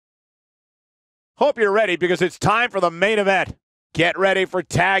Hope you're ready because it's time for the main event. Get ready for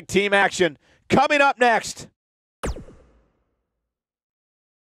tag team action. Coming up next.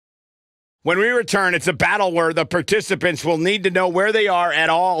 When we return, it's a battle where the participants will need to know where they are at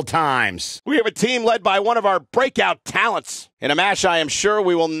all times. We have a team led by one of our breakout talents in a match I am sure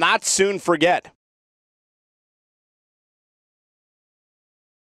we will not soon forget.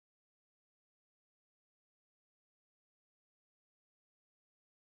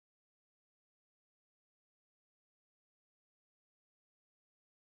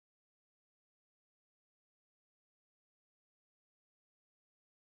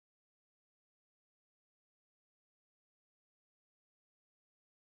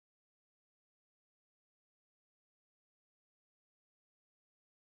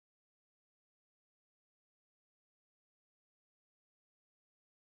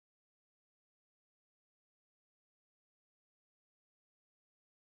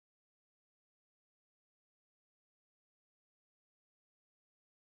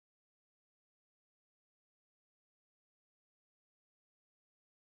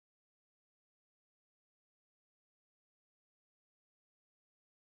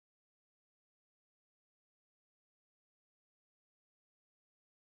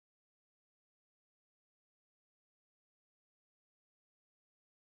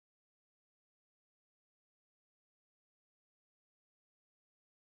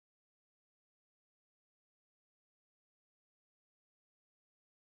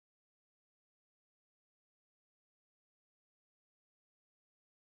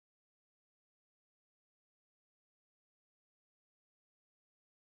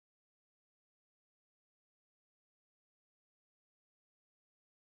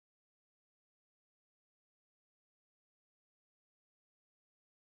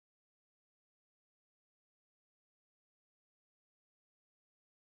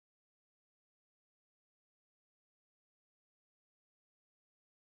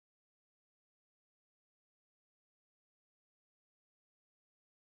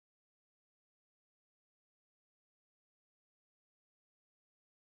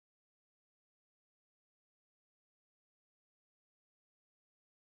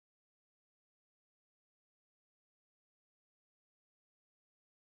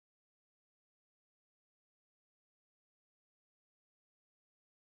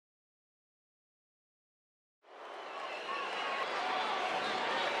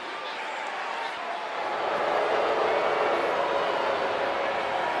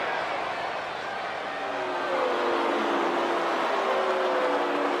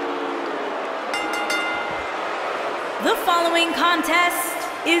 The following contest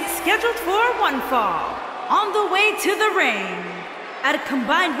is scheduled for one fall. On the way to the ring, at a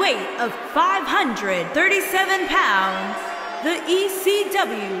combined weight of 537 pounds, the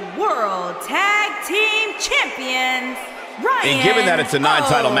ECW World Tag Team Champions, Ryan. And given that it's a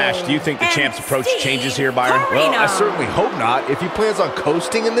non-title match, do you think the champ's approach changes here, Byron? Well, I certainly hope not. If he plans on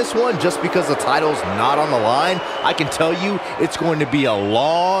coasting in this one just because the title's not on the line, I can tell you it's going to be a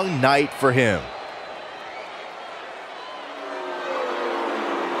long night for him.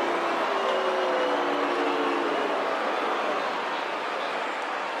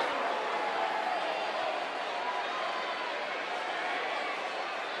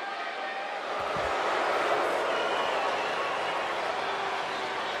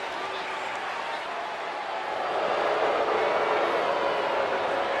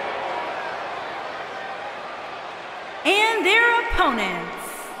 And their opponents,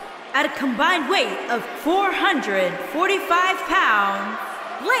 at a combined weight of 445 pounds,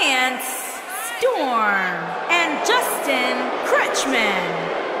 Lance Storm and Justin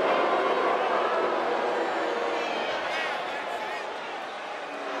Kretschmann.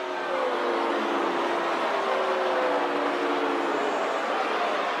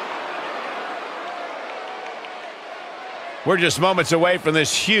 We're just moments away from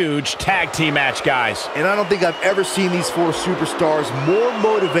this huge tag team match, guys. And I don't think I've ever seen these four superstars more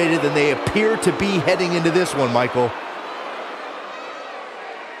motivated than they appear to be heading into this one, Michael.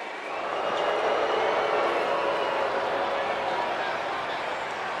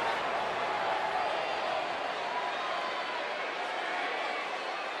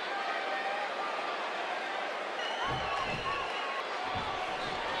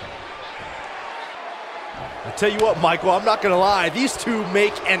 I tell you what, Michael, I'm not going to lie. These two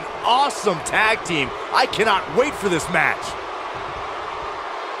make an awesome tag team. I cannot wait for this match.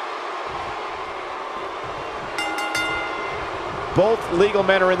 Both legal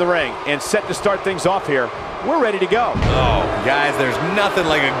men are in the ring and set to start things off here. We're ready to go. Oh, guys, there's nothing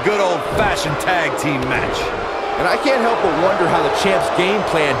like a good old-fashioned tag team match. And I can't help but wonder how the champ's game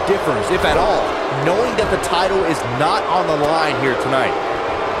plan differs, if at all, knowing that the title is not on the line here tonight.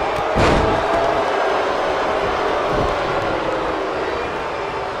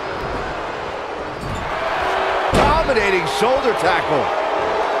 Dominating shoulder tackle.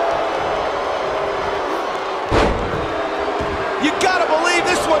 You gotta believe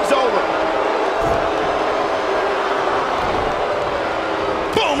this one's over.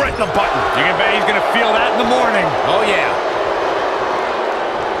 Boom, right in the button. You can bet he's gonna feel that in the morning. Oh, yeah.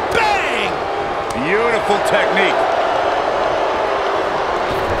 Bang! Beautiful technique.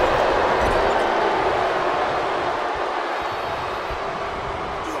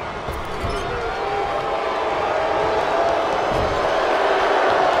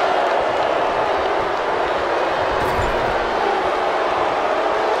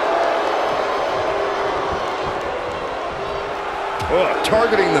 Oh,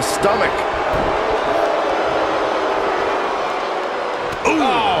 targeting the stomach. Ooh.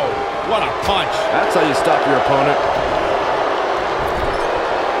 Oh, what a punch. That's how you stop your opponent.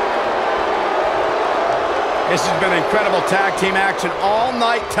 This has been incredible tag team action all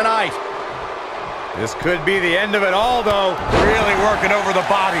night tonight. This could be the end of it all, though. Really working over the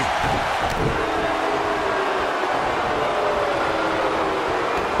body.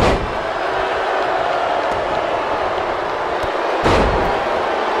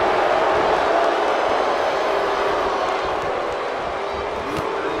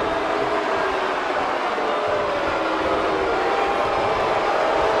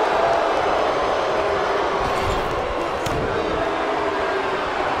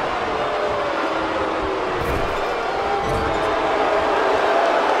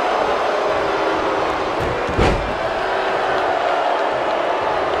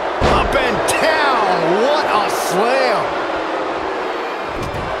 Slam.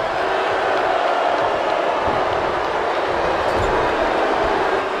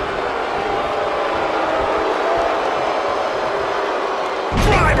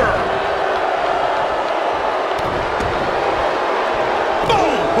 Driver.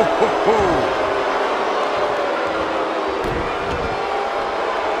 Boom.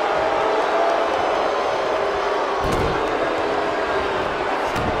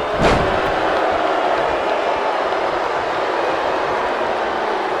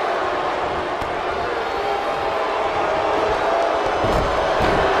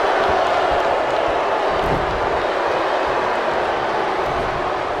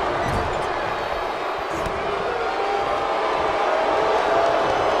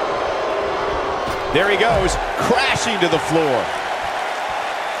 There he goes, crashing to the floor.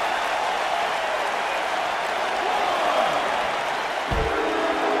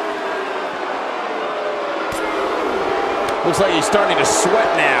 Looks like he's starting to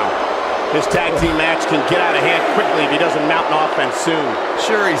sweat now. This tag team match can get out of hand quickly if he doesn't mount an offense soon.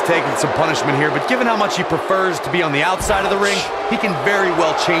 Sure, he's taking some punishment here, but given how much he prefers to be on the outside of the ring, he can very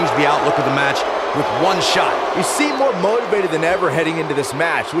well change the outlook of the match with one shot. You seem more motivated than ever heading into this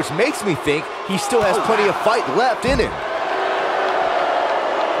match, which makes me think he still has plenty of fight left in him.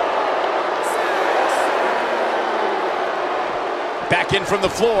 Back in from the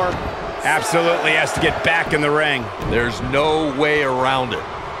floor. Absolutely has to get back in the ring. There's no way around it.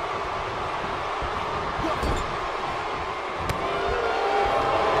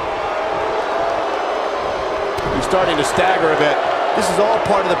 He's starting to stagger a bit. This is all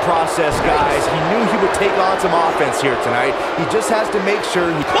part of the process, guys. He knew he would take on some offense here tonight. He just has to make sure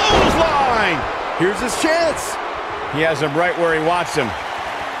he... Clothesline! Here's his chance. He has him right where he wants him.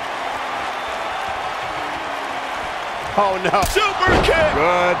 Oh, no. Super kick!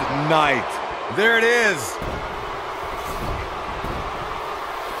 Good night. There it is.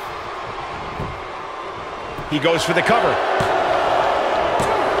 He goes for the cover.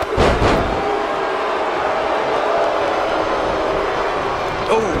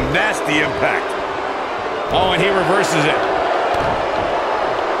 Oh, nasty impact. Oh, and he reverses it.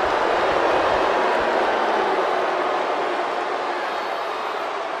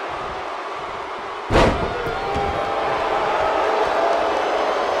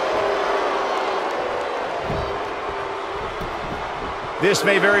 This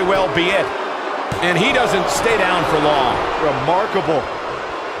may very well be it. And he doesn't stay down for long. Remarkable.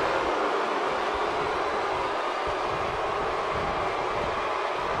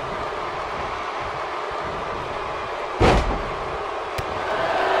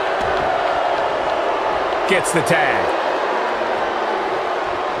 Gets the tag.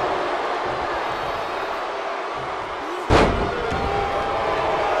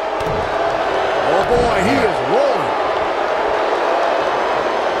 Oh boy, he is rolling.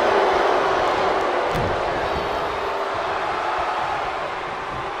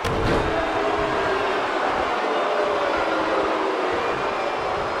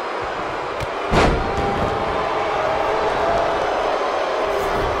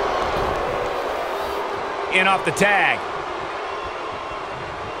 off the tag.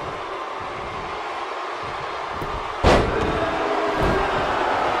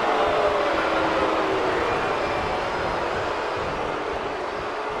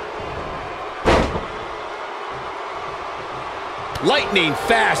 Lightning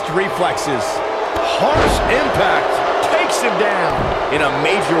fast reflexes. Harsh impact. Takes him down. In a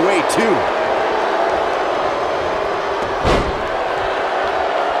major way, too.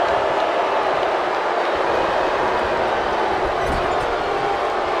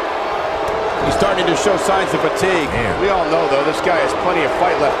 He's starting to show signs of fatigue. Man. We all know, though, this guy has plenty of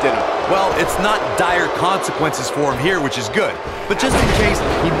fight left in him. Well, it's not dire consequences for him here, which is good. But just in case,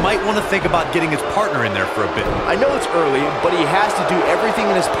 he might want to think about getting his partner in there for a bit. I know it's early, but he has to do everything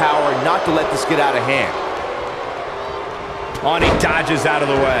in his power not to let this get out of hand. Oh, and he dodges out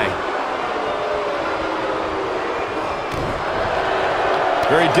of the way.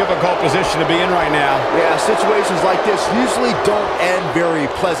 Very difficult position to be in right now. Yeah, situations like this usually don't end very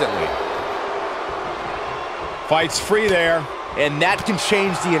pleasantly. Fights free there. And that can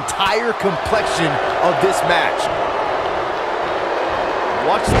change the entire complexion of this match.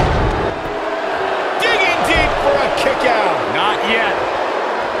 Watch. Digging deep for a kick out. Not yet.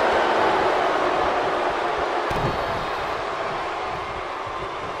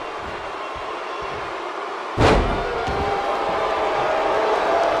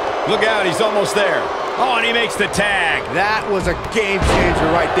 Look out, he's almost there. Oh, and he makes the tag. That was a game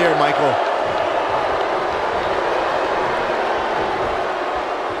changer right there, Michael.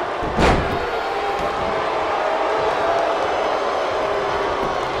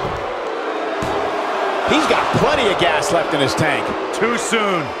 He's got plenty of gas left in his tank. Too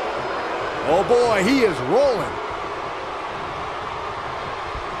soon. Oh boy, he is rolling.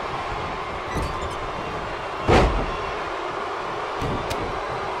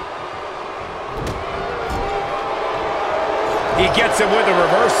 He gets him with a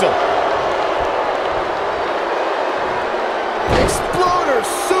reversal. Exploder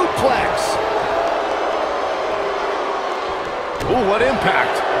suplex. Ooh, what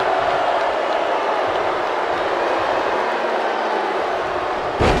impact.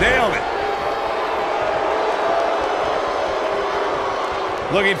 Nailed it.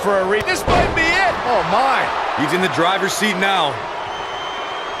 Looking for a read. This might be it. Oh my. He's in the driver's seat now.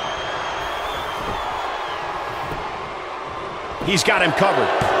 He's got him covered.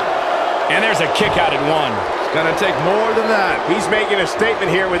 And there's a kick out at one. It's gonna take more than that. He's making a statement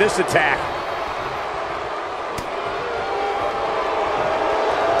here with this attack.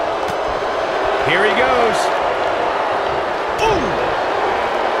 Here he goes. Ooh!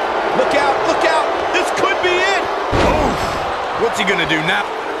 Look out, look out! This could be it! Oof! What's he gonna do now?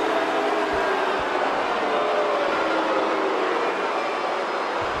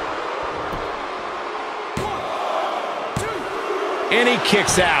 And he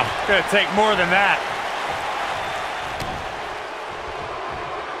kicks out. Gonna take more than that.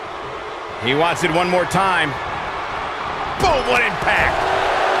 He wants it one more time. Boom, what impact!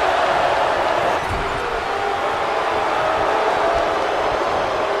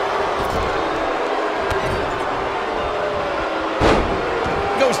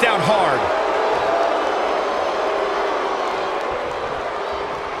 Goes down hard.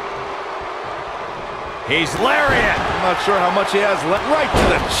 He's lariat. I'm not sure how much he has left. Right to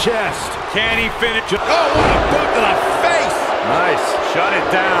the chest. Can he finish it? Oh, what a boot to the face! Nice. Shut it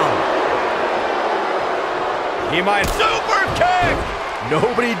down. He might super kick.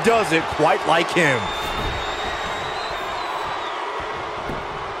 Nobody does it quite like him.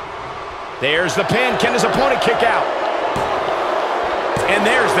 There's the pin. Can his opponent kick out? And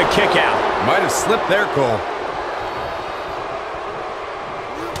there's the kick out. Might have slipped there, Cole.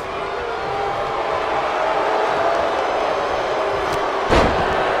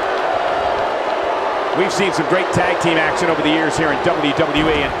 We've seen some great tag team action over the years here in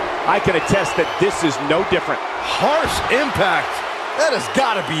WWE, and I can attest that this is no different. Harsh impact. That has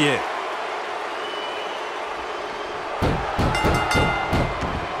got to be it.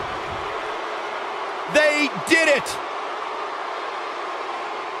 They did it.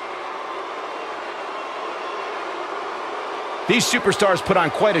 These superstars put on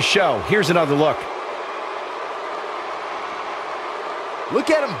quite a show. Here's another look. Look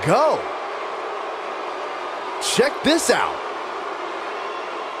at him go. Check this out.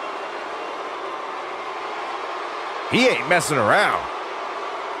 He ain't messing around.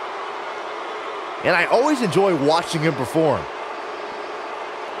 And I always enjoy watching him perform.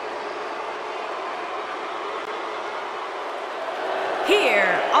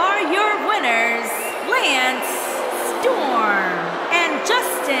 Here are your winners, Lance Storm and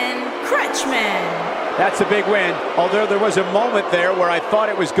Justin Crutchman. That's a big win, although there was a moment there where I thought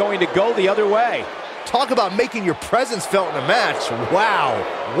it was going to go the other way. Talk about making your presence felt in a match. Wow,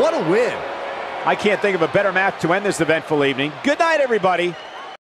 what a win. I can't think of a better match to end this eventful evening. Good night, everybody.